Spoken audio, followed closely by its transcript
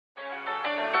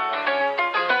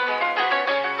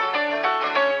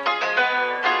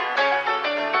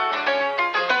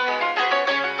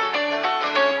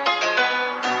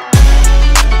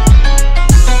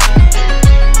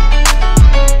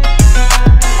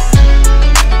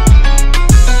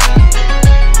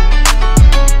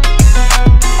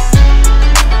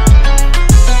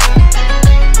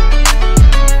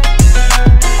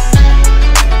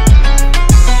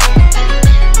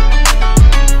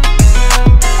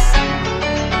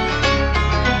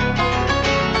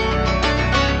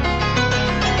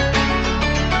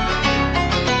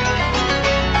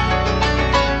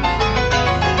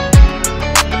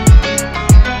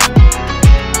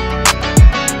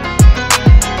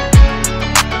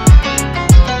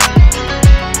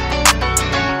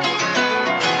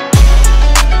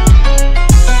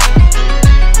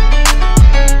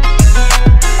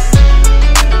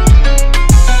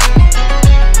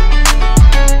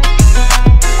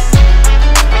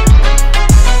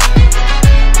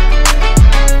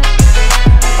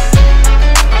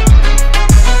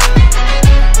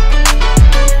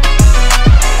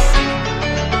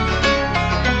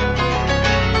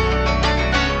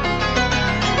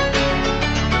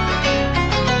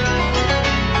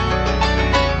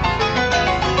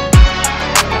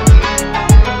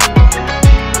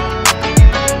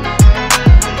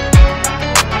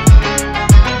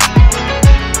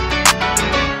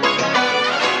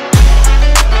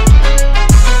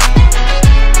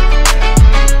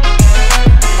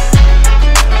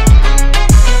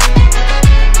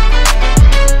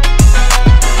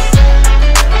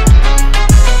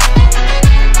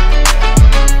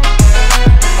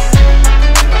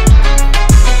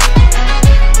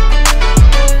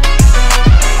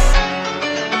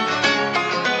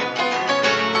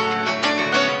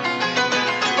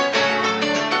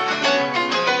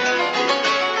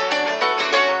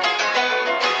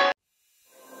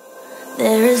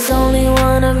There is only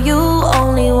one of you,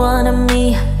 only one of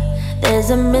me. There's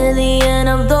a million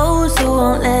of those who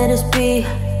won't let us be.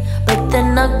 But they're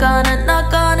not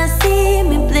gonna see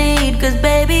me bleed. Cause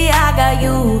baby, I got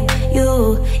you.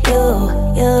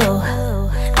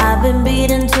 I've been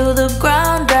beaten to the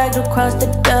ground, dragged across the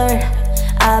dirt.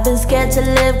 I've been scared to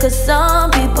live cause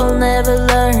some people never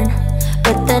learn.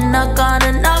 But they're not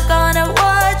gonna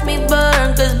watch me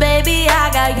burn. Cause baby,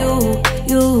 I got you.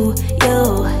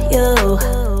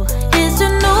 Here's to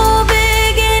new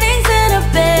beginnings and a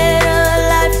better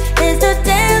life. Here's to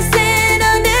dancing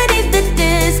underneath the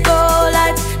disco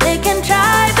lights. They can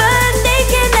try but they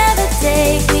can never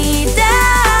take me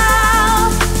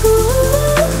down. Ooh.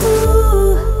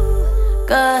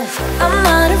 Cause I'm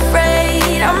not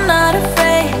afraid, I'm not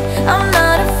afraid, I'm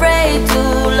not afraid to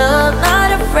love,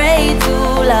 not afraid to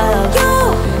love you.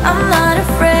 I'm not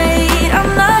afraid,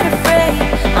 I'm not afraid,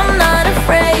 I'm not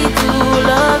afraid to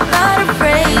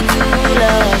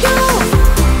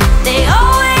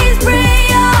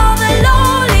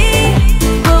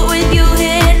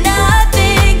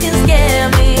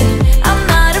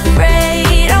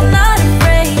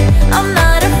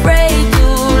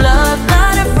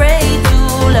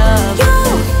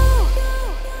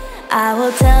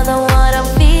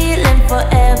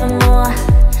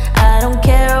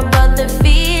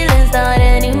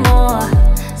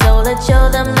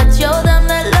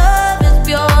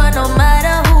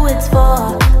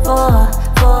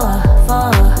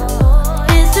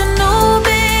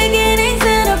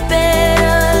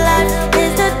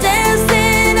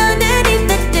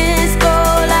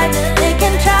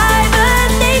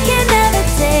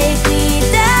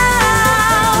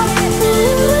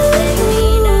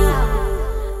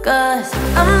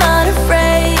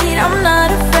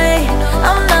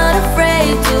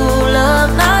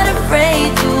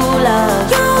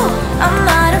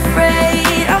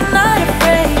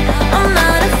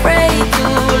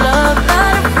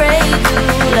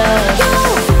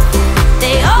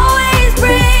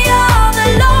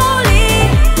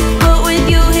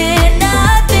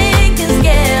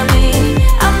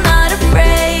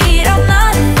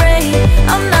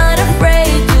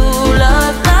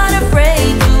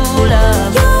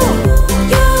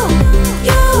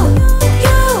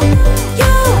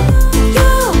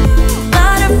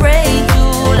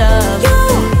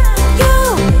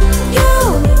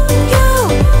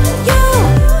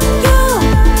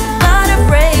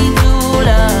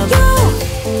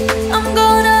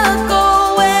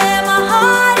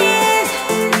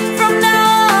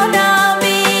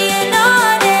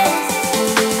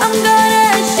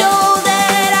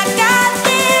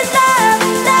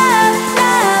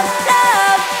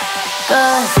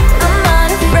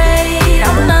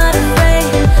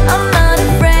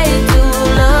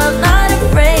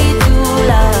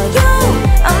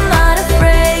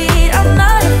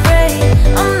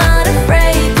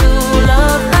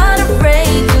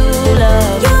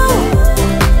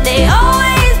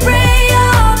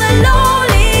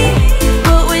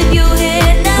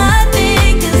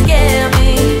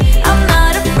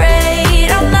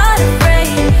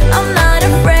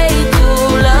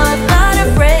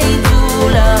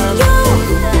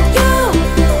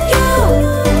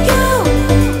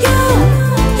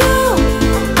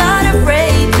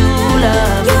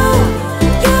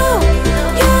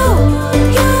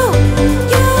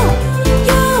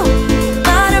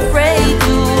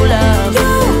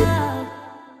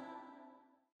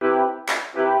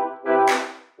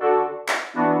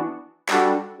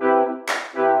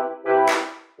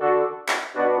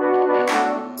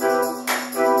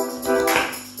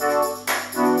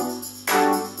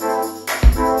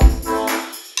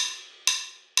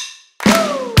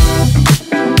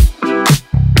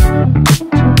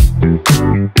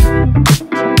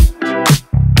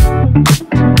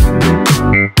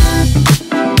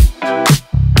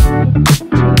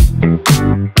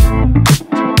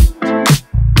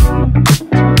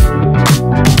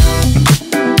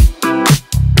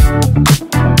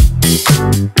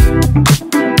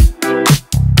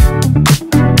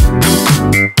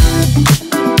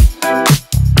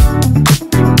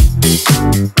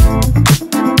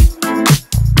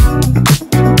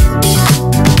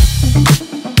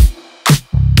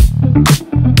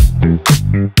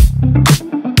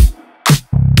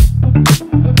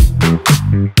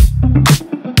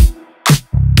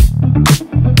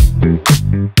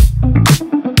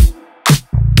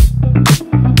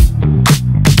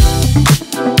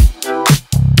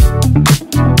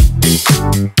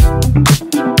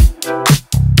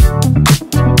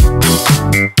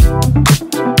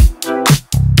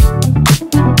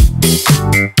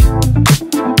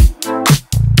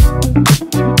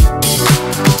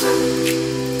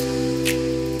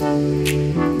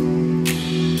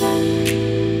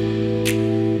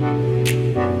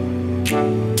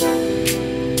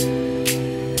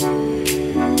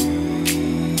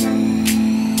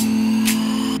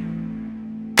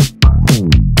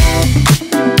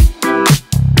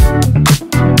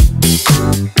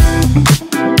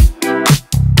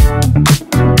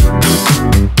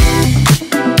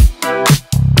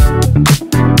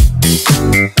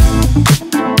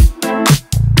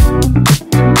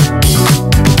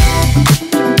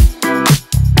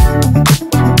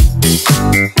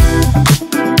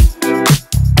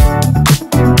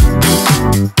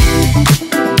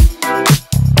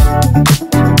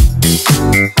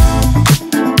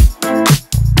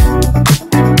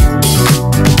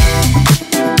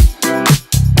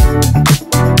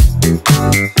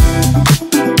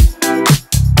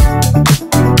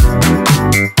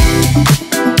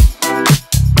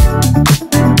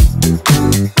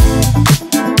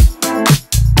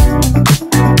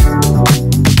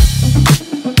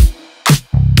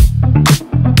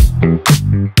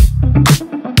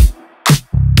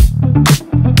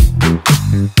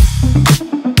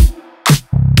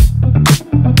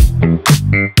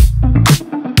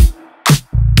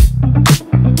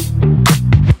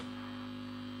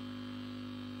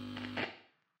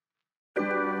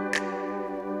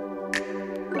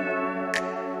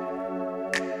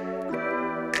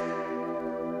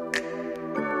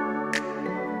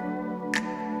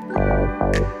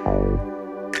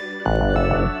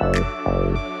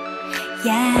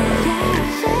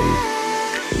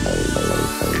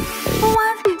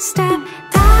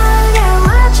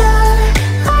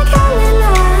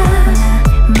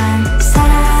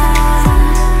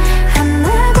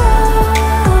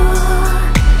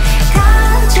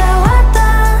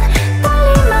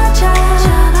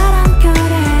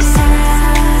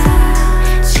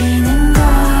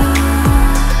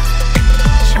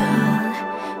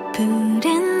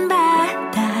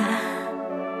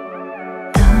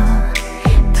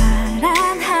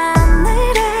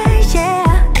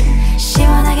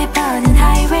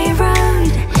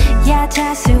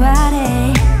차수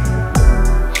아래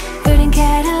우린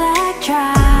Cadillac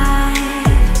Drive.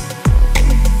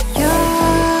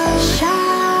 Your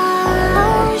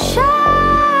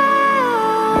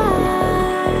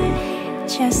shine,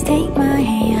 just take my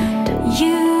hand.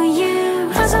 You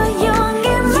화소연기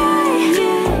말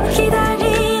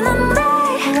기다리는데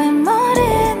왜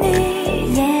모르니.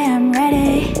 Yeah, I'm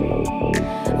ready.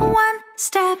 One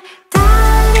step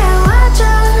달려와줘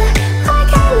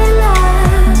like Adelyn.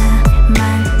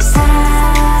 나만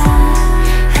사랑한다고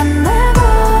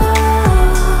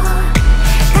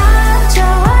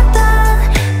감춰왔던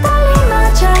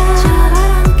떨림마저 저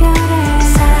바람결에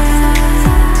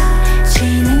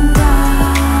사라지는 것.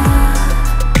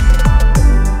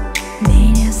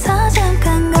 내려서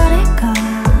잠깐 거릴 거.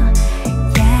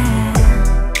 Yeah,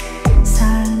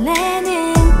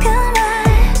 설레는 그 말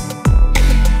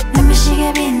눈부시게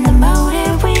빛난 모래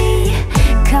위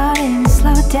걸음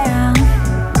slow down.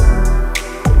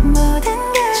 모든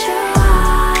게 좋아.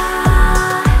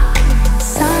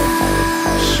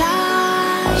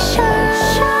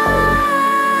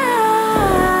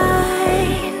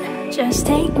 Sunshine, just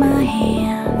take my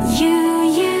hand.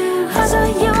 You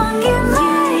화소연기 말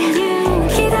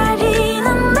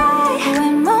기다리는데 왜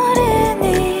모르니.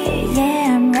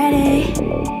 Yeah, I'm ready.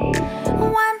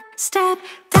 One step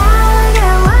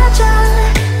달려와줘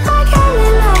like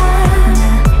Adelyn.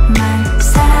 나만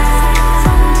사랑한다고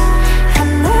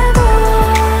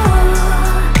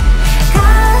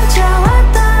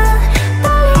감춰왔던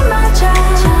떨림마저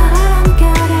저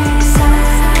바람결에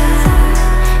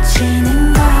사라지는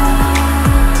것.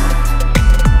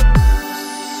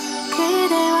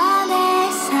 그대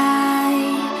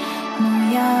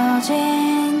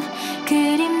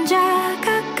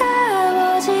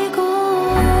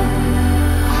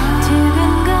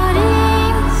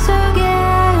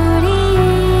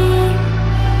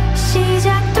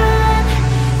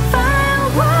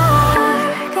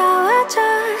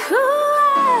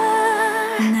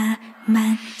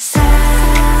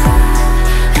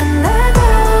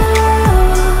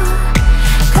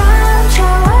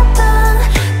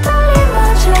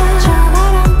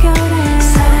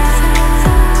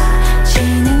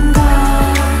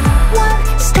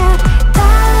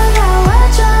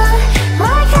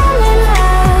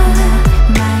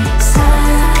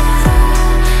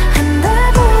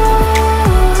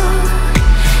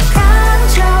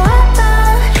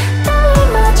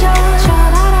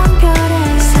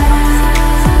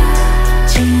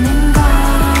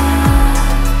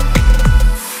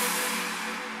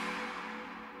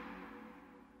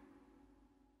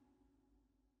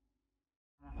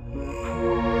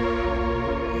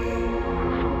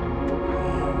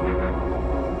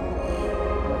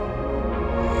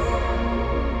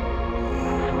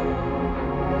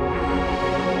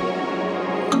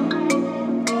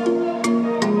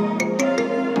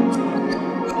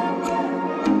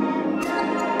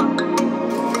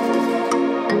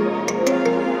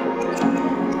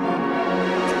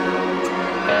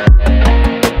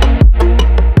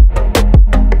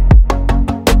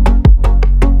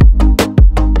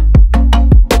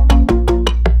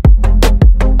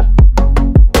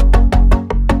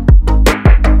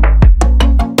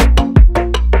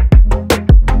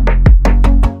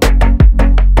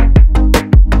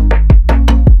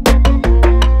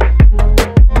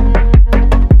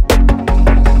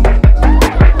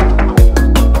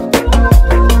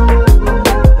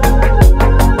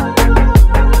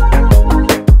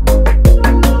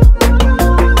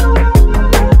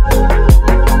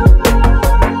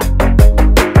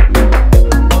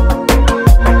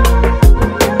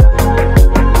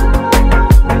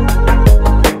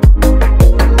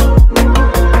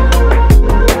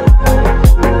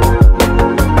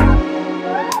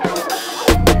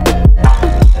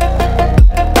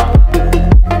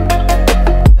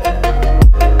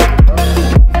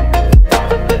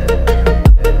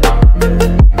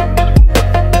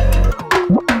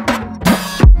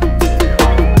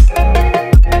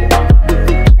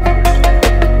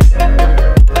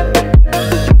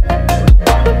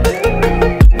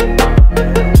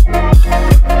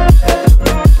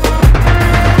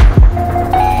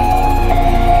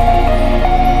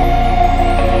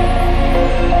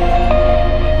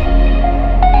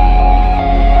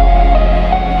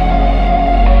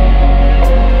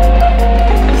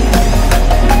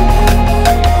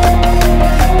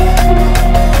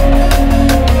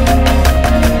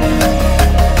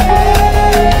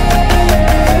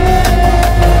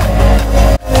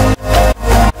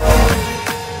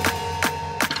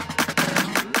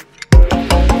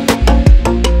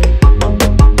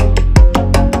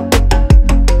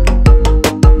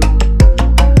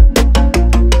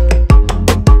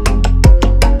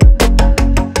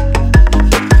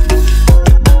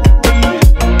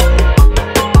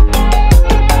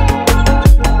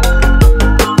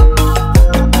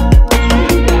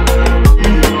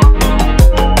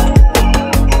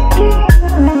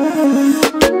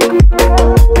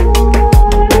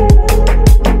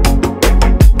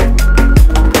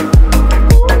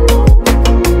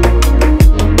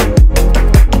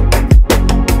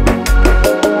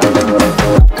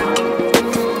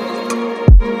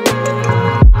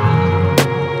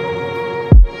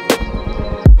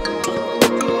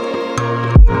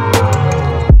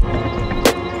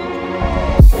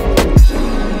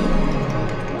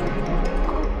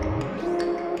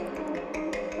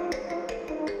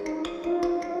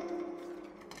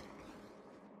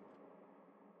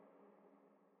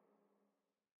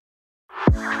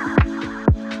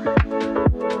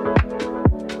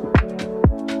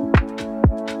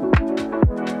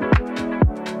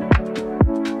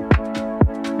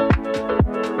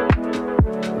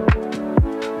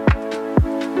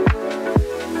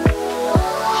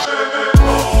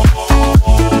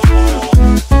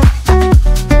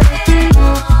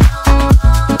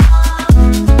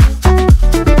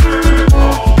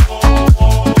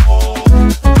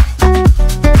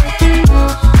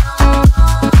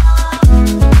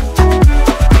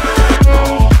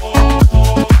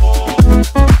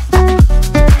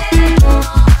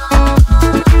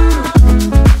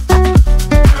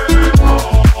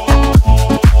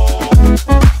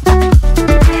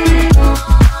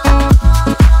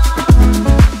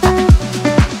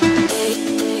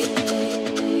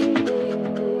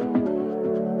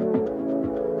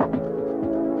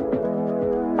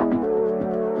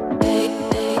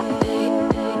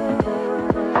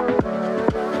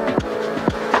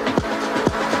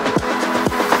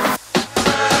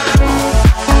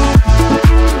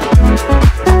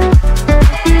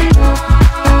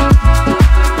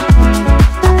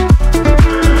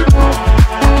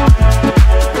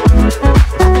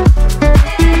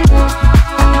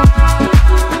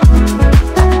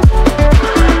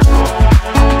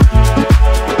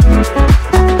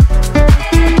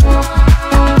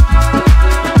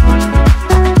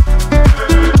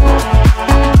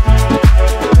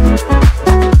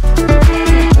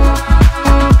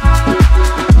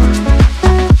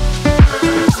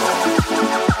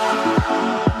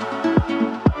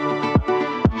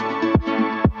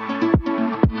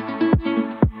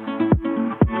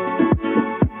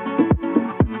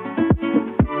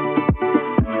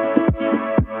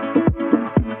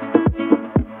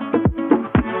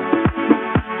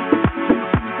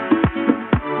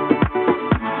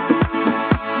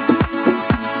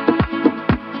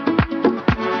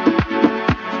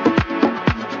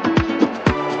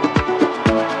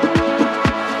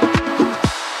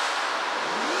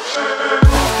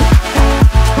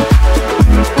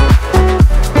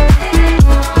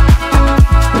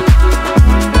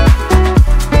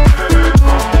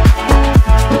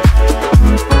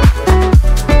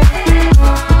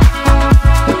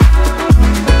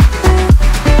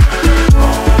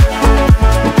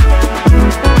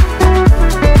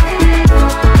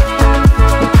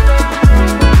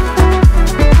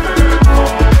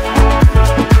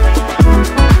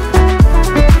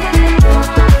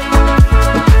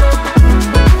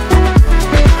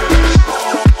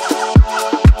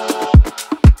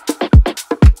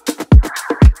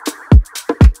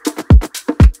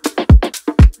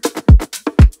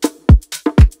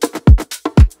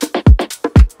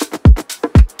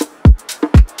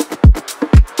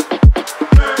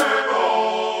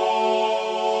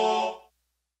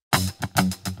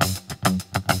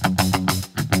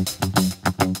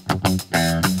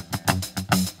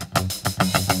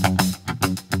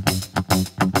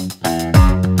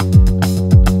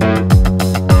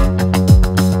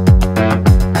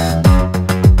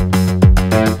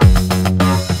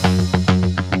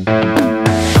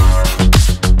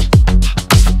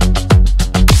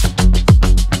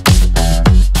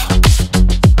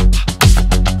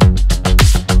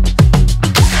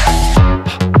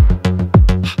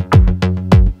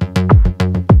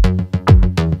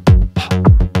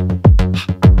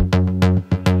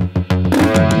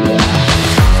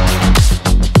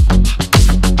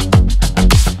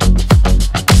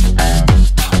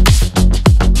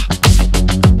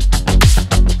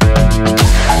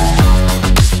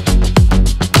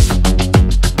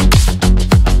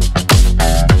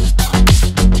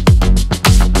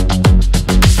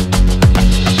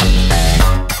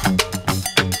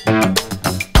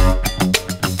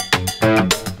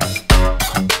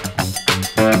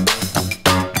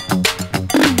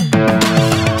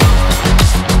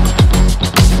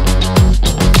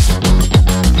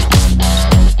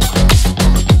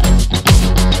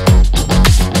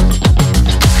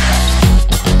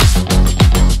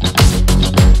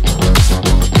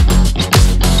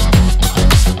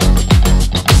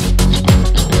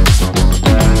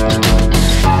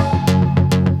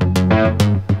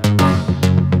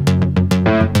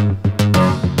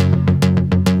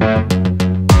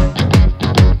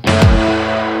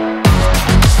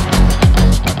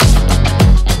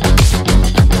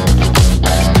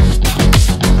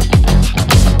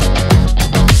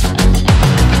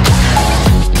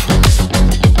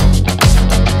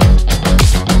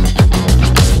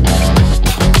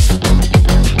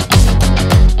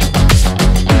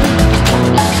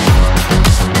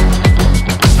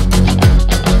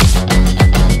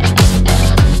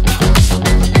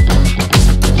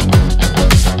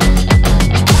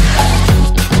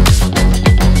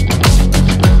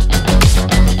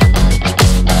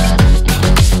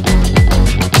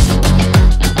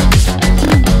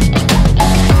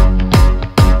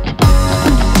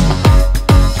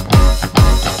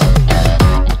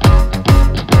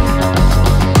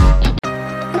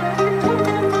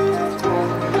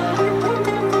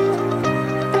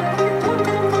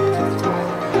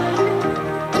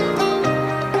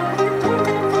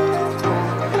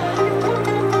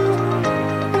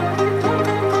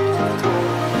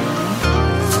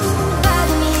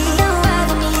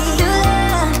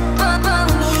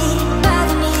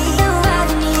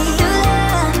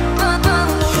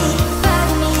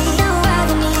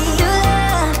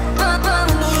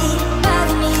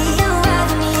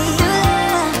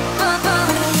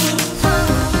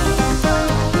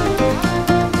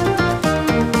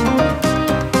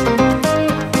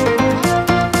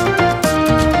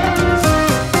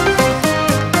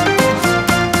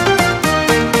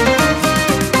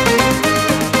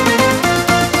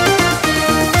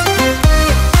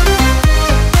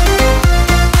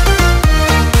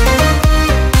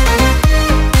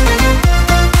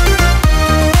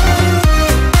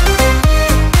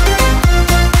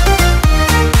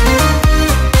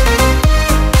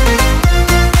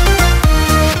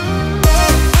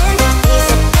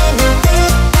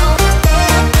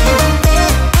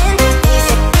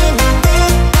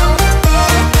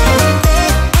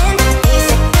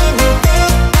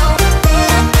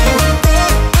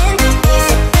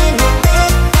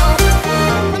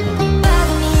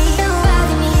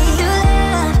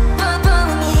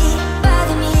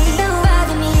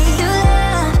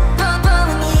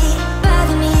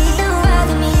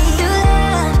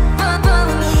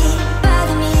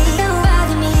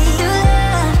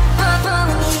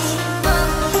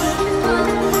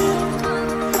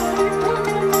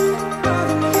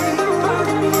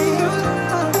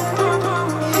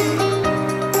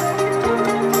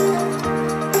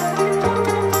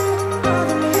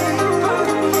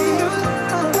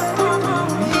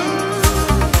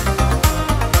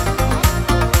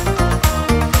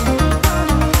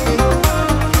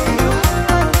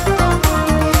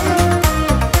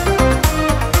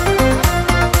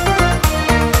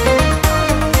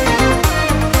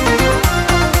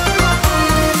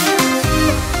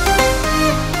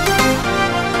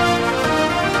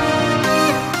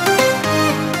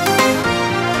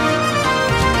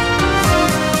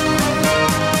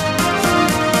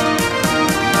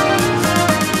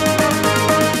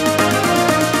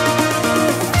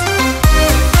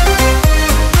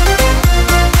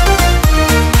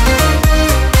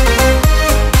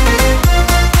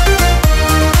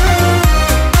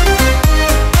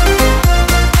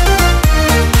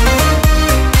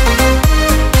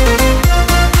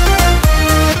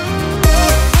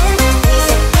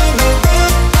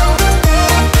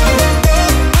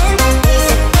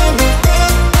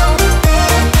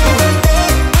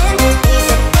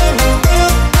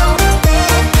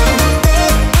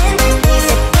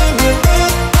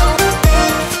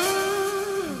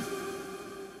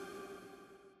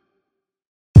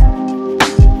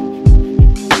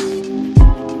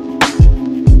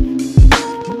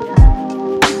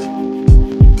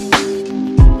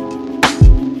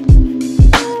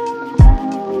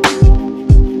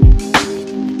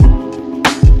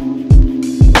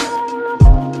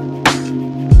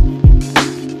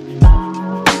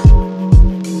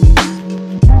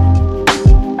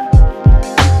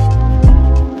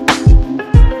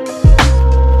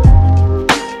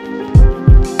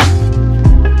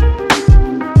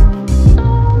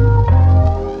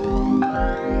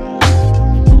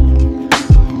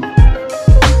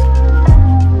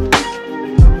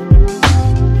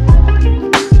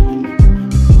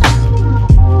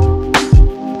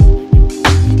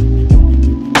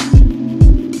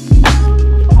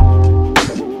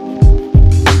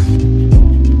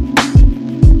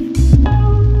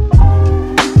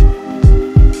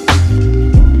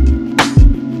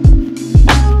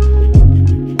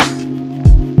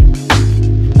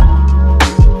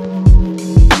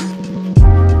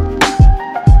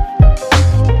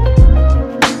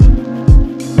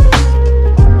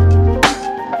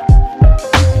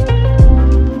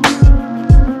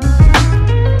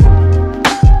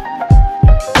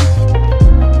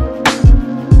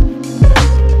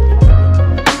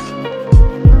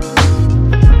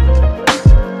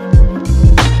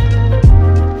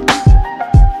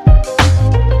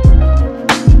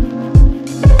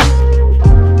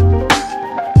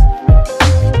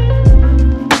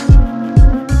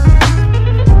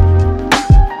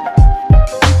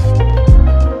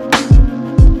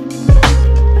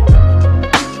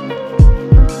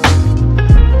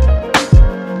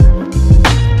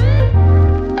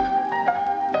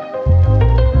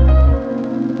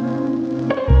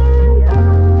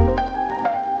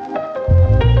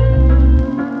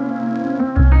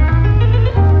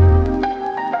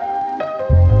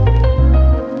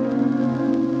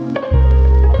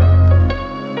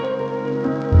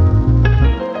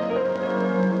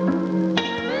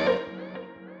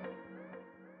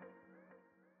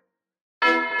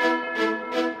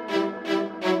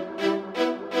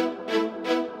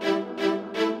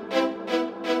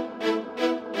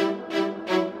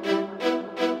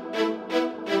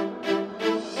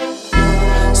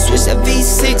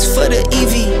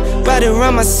ride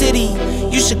around my city.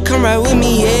 You should come right with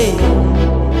me, yeah.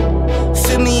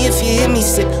 Feel me if you hear me,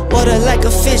 sip water like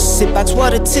a fish, sip box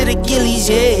water to the gillies,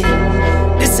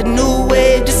 yeah. This a new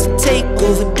wave, this a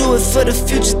takeover. Do it for the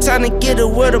future, time to get a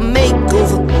world of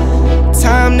makeover.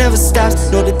 Time never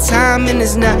stops, no the timing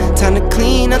is not. Time to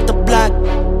clean up the block.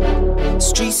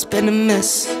 Streets been a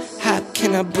mess, how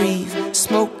can I breathe?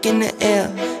 Smoke in the air,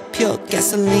 pure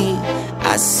gasoline.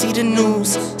 I see the news,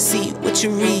 see what you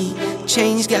read.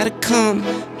 Change gotta come,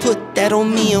 put that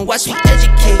on me and watch me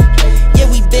educate. Yeah,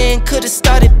 we been, could've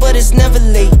started, but it's never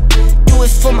late. Do it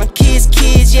for my kids,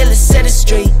 yeah, let's set it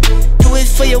straight. Do it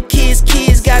for your kids,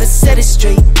 gotta set it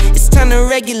straight. It's time to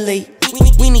regulate,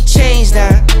 we need change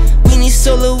now. We need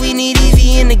solar, we need EV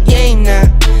in the game now.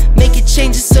 Make it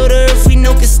changes so the earth we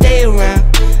know can stay around.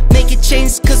 Make it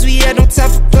changes cause we had no time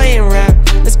for playing around.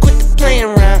 Let's quit the playing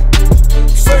around.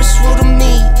 First rule to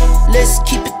me, let's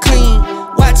keep it clean.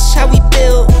 Watch how we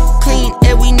build, clean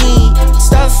air we need.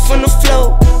 Start from the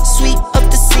flow, sweep up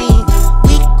the scene.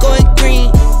 We going green,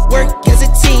 work as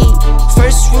a team.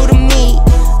 First rule to me,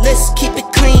 let's keep it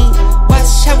clean.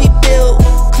 Watch how we build,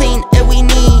 clean air we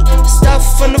need. Start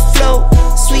from the flow,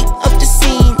 sweep up the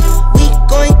scene. We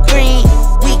going green,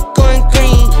 we going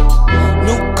green.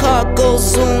 New car goes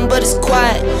zoom, but it's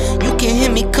quiet. You can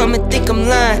hear me come and think I'm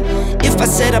lying. If I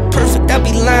said I'm perfect, I'd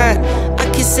be lying. I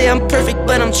can't say I'm perfect,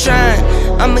 but I'm trying.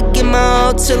 I'ma give my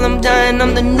all till I'm dying.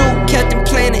 I'm the new Captain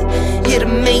Planet, here to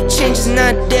make changes,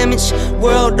 not damage.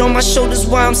 World on my shoulders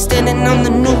while I'm standing. I'm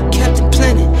the new Captain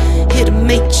Planet, here to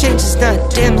make changes,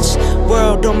 not damage.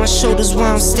 World on my shoulders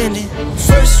while I'm standing.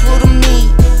 First rule to me,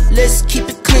 let's keep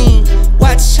it clean.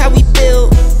 Watch how we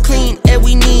build, clean air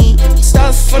we need.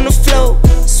 Start from the flow,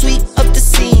 sweep up the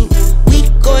scene. We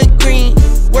going green,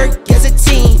 work as a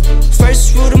team.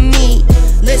 First rule to me,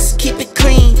 let's keep it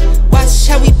clean. Watch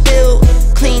how we build,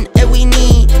 clean air we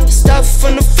need. Start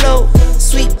from the flow,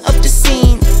 sweep up the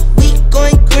scene. We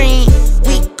going green,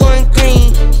 we going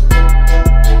green.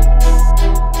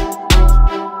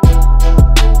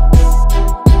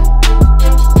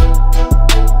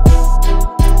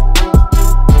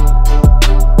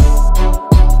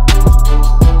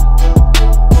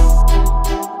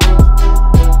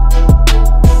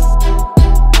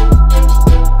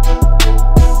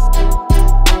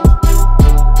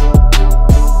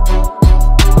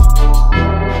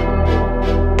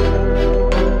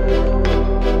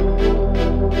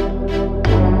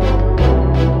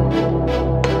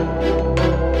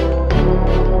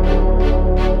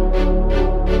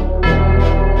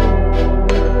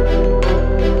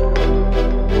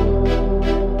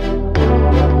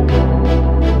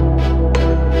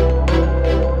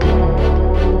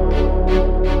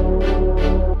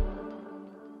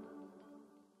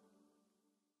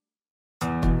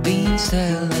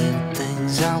 Telling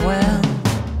things out well.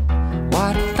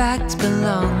 What facts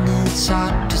belong, it's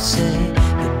hard to say.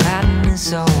 Your pattern is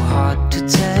so hard to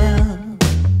tell.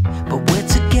 But we're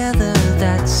together,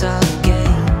 that's our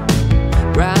game.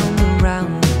 Round and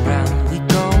round and round we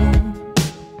go.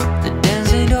 The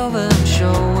dance ain't over, I'm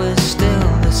sure we're still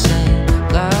the same.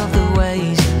 Love the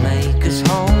ways you make us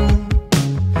whole.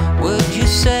 Would you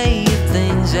say if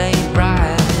things ain't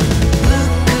right?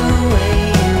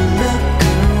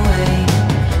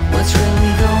 What's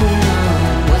really going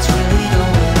on? What's really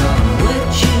going on? Would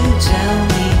you tell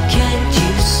me? Can't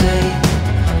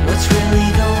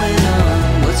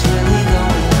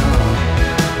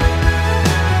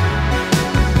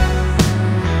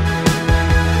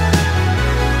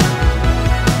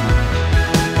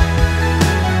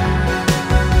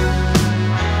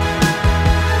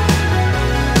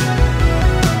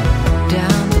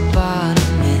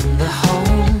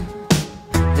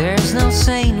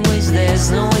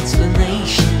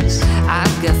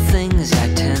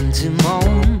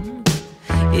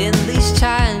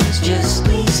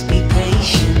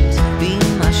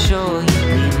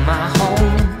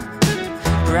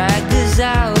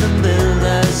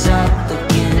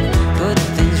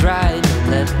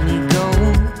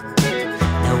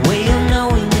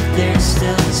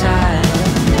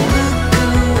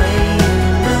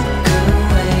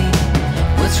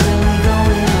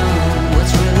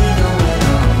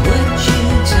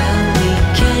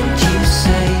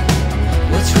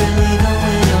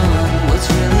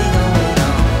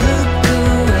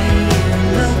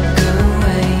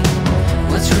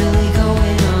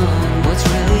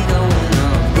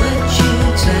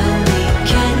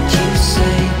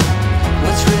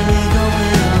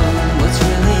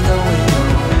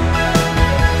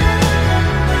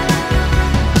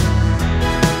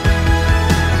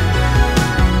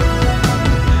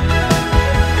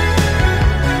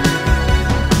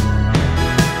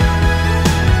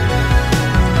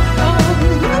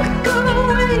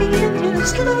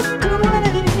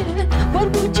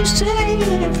say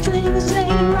if things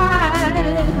ain't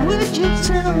right? Would you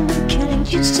tell me,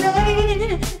 can't you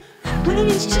say?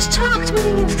 Please just talk to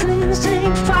me if things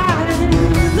ain't fine.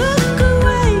 Look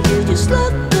away, you just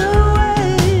look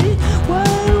away. Why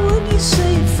would you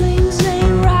say if things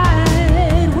ain't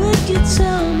right? Would you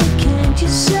tell me, can't you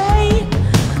say?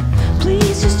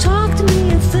 Please just talk to me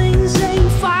if things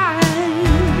ain't fine.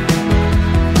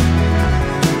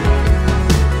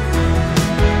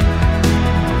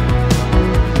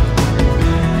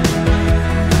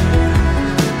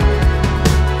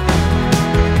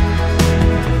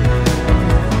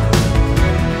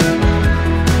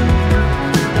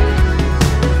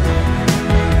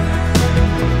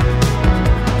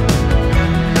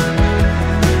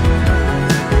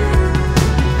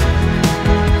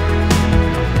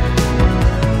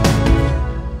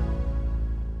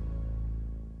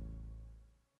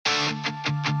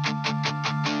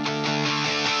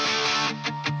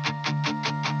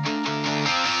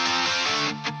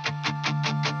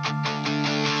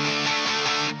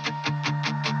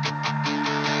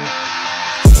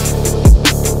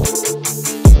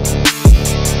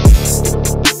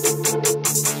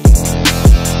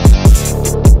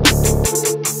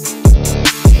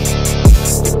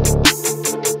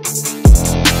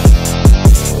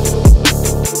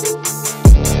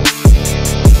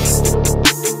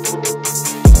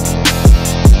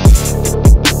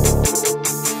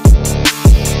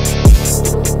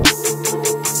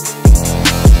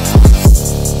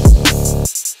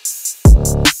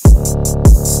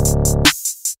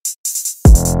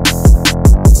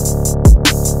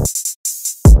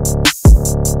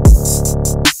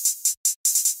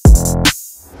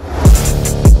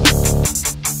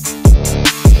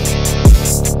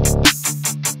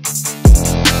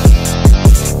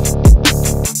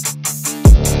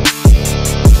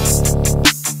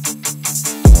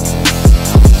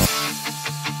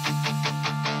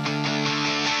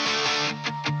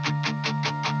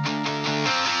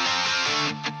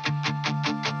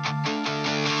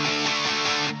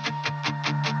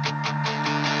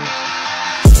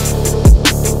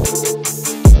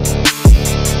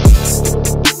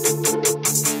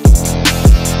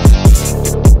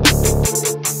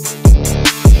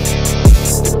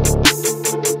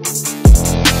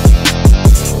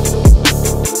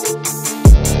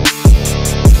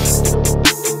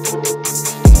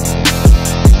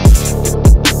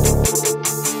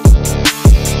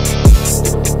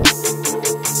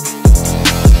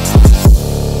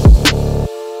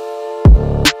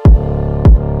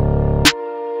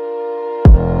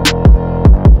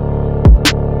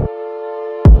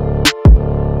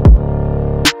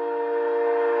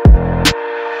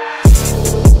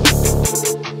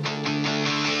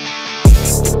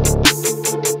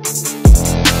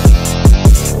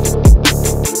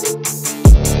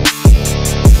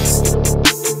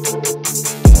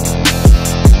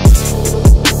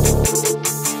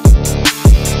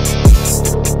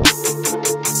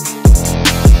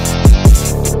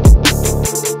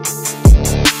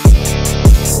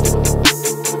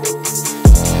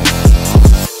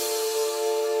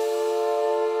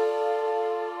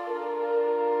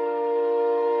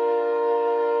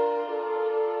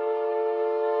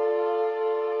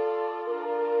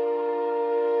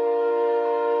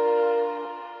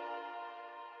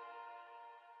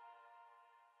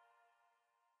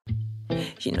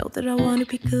 You know that I wanna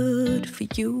be good for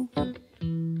you.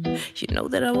 You know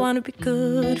that I wanna be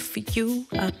good for you,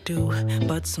 I do.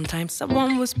 But sometimes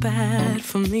someone was bad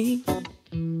for me.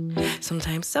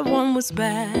 Sometimes someone was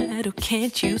bad, oh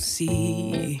can't you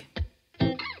see?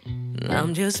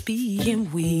 I'm just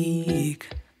being weak.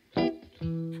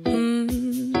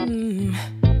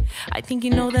 I think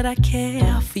you know that I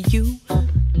care for you.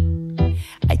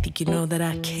 I think you know that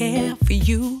I care for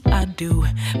you, I do.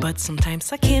 But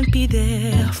sometimes I can't be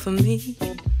there for me.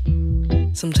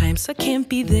 Sometimes I can't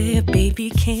be there, baby,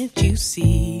 can't you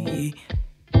see?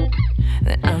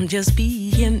 That I'm just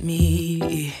being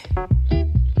me.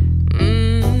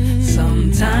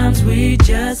 Sometimes we're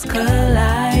just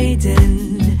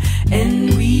colliding,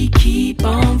 and we keep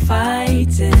on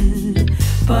fighting.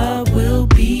 But we'll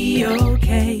be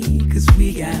okay, 'cause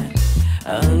we got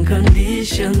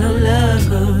unconditional love.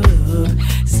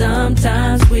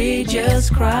 Sometimes we're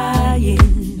just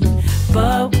crying,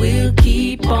 but we'll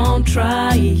keep on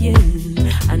trying.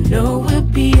 I know we'll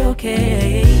be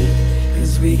okay,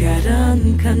 'cause we got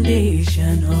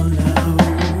unconditional love.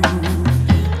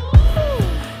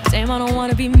 Damn, I don't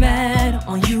wanna be mad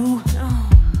on you.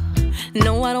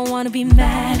 No, I don't wanna be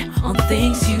mad on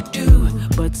things you do.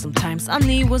 But sometimes I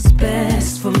need what's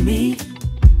best for me.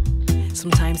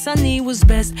 Sometimes I need what's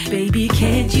best, baby,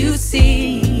 can't you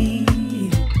see?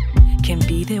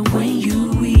 there when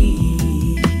you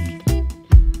weak.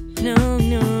 No,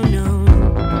 no, no.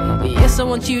 Yes, I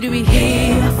want you to be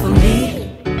here for me.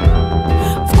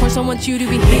 Of course I want you to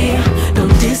be here,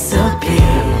 don't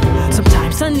disappear.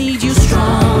 Sometimes I need you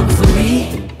strong for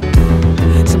me.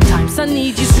 Sometimes I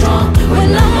need you strong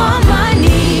when I'm on my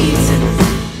knees.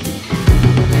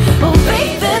 Oh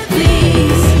baby,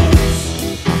 please.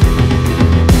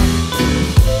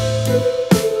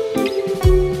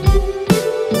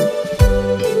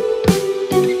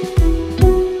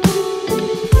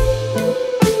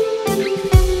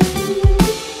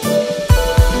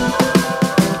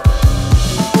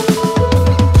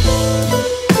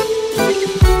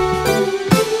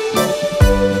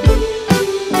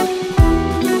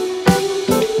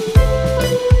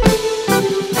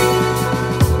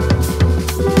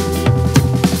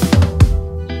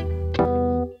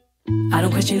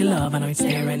 I know it's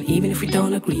there, and even if we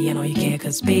don't agree, I know you care,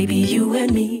 cause baby, you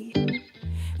and me,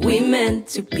 we meant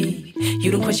to be.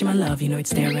 You don't question my love, you know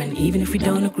it's there, and even if we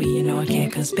don't agree, you know I care,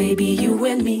 cause baby, you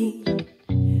and me,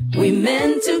 we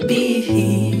meant to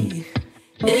be.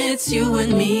 It's you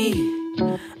and me,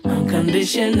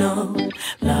 unconditional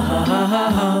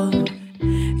love.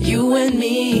 You and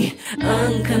me,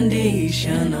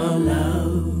 unconditional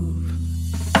love.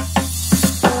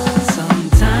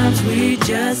 Sometimes we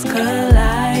just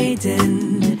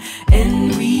colliding,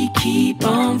 and we keep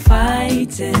on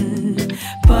fighting,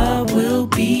 but we'll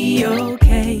be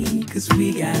okay, cause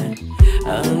we got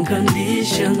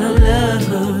unconditional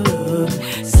love.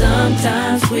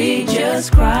 Sometimes we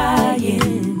just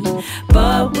crying,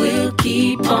 but we'll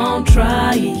keep on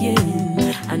trying.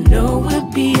 I know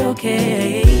we'll be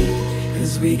okay,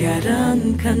 cause we got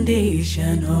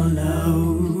unconditional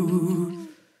love.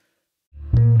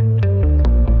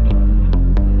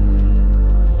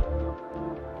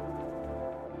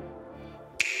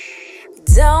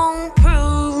 Don't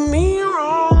prove me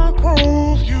wrong,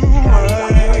 prove you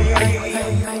right.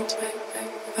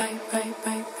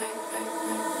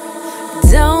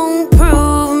 Don't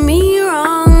prove me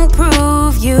wrong,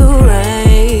 prove you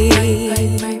right.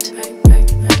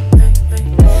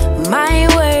 My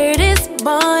word is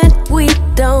bond, we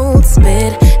don't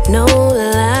spit no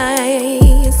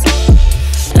lies.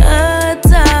 A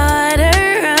daughter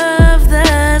of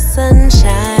the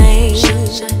sunshine,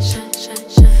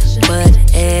 but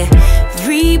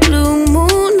every blue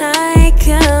moon I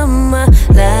come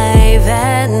alive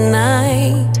at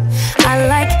night. I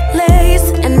like lace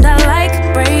and I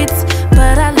like braids,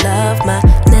 but I love my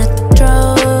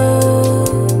natural.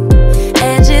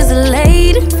 Edges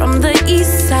laid from the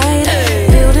east side,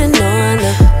 building on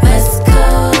the west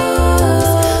coast.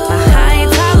 My high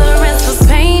tolerance for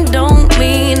pain don't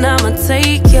mean I'ma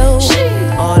take you.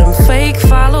 All them fake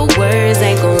followers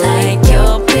ain't gon' like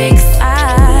your pics.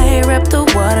 I rep the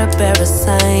water bearer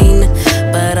sign,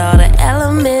 but all the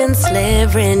elements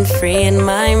live rent free in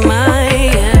my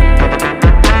mind.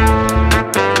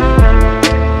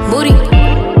 Moody.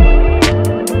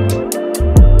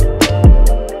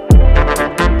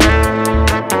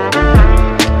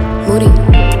 Moody.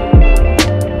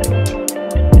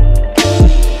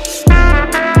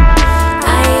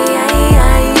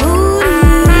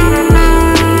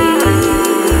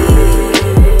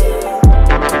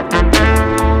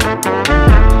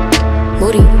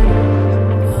 Moody.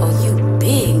 Oh, you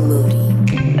big Moody.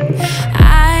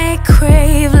 I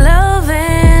crave love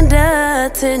and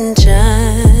attention,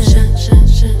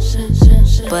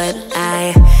 but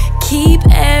I keep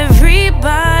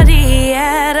everybody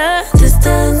at a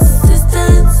distance.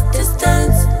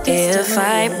 If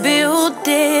I build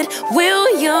it,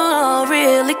 will y'all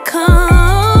really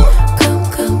come?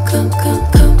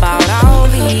 Come.